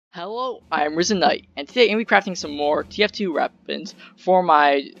Hello, I'm Risen Knight, and today I'm going to be crafting some more TF2 weapons for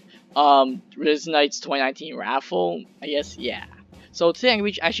my Risen Knight's 2019 raffle. I guess, yeah. So today I'm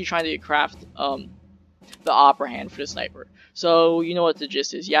going to be actually trying to craft the Opera Hand for the sniper. So you know what the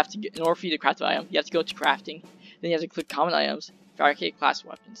gist is. You have to get, in order for you to craft the item, you have to go to crafting, then you have to click common items, fabricate class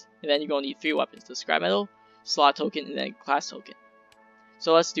weapons, and then you're going to need 3 weapons: the scrap metal, slot token, and then class token.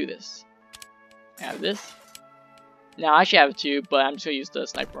 So let's do this. I have this. Now I actually have 2, but I'm just gonna use the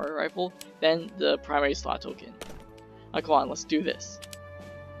sniper rifle, then the primary slot token. Now come on, let's do this.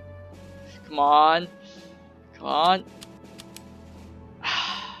 Come on. Come on.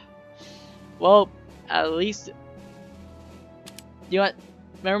 Well, at least, you know what?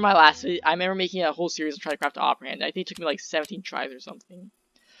 Remember my last video? I remember making a whole series of trying to craft the Opera Hand. I think it took me like 17 tries or something.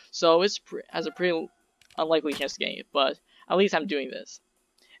 So it has a pretty unlikely chance of getting it, but at least I'm doing this.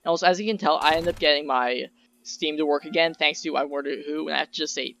 And also, as you can tell, I ended up getting my Steam to work again thanks to I Wonder Who, and I have to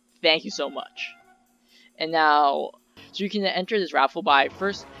just say thank you so much. And now, so you can enter this raffle by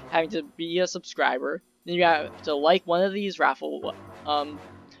first having to be a subscriber, then you have to like one of these raffle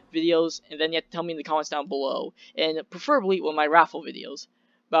videos, and then you have to tell me in the comments down below, and preferably one of my raffle videos,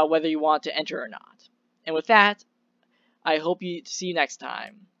 about whether you want to enter or not. And with that, I hope to see you next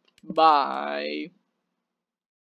time. Bye.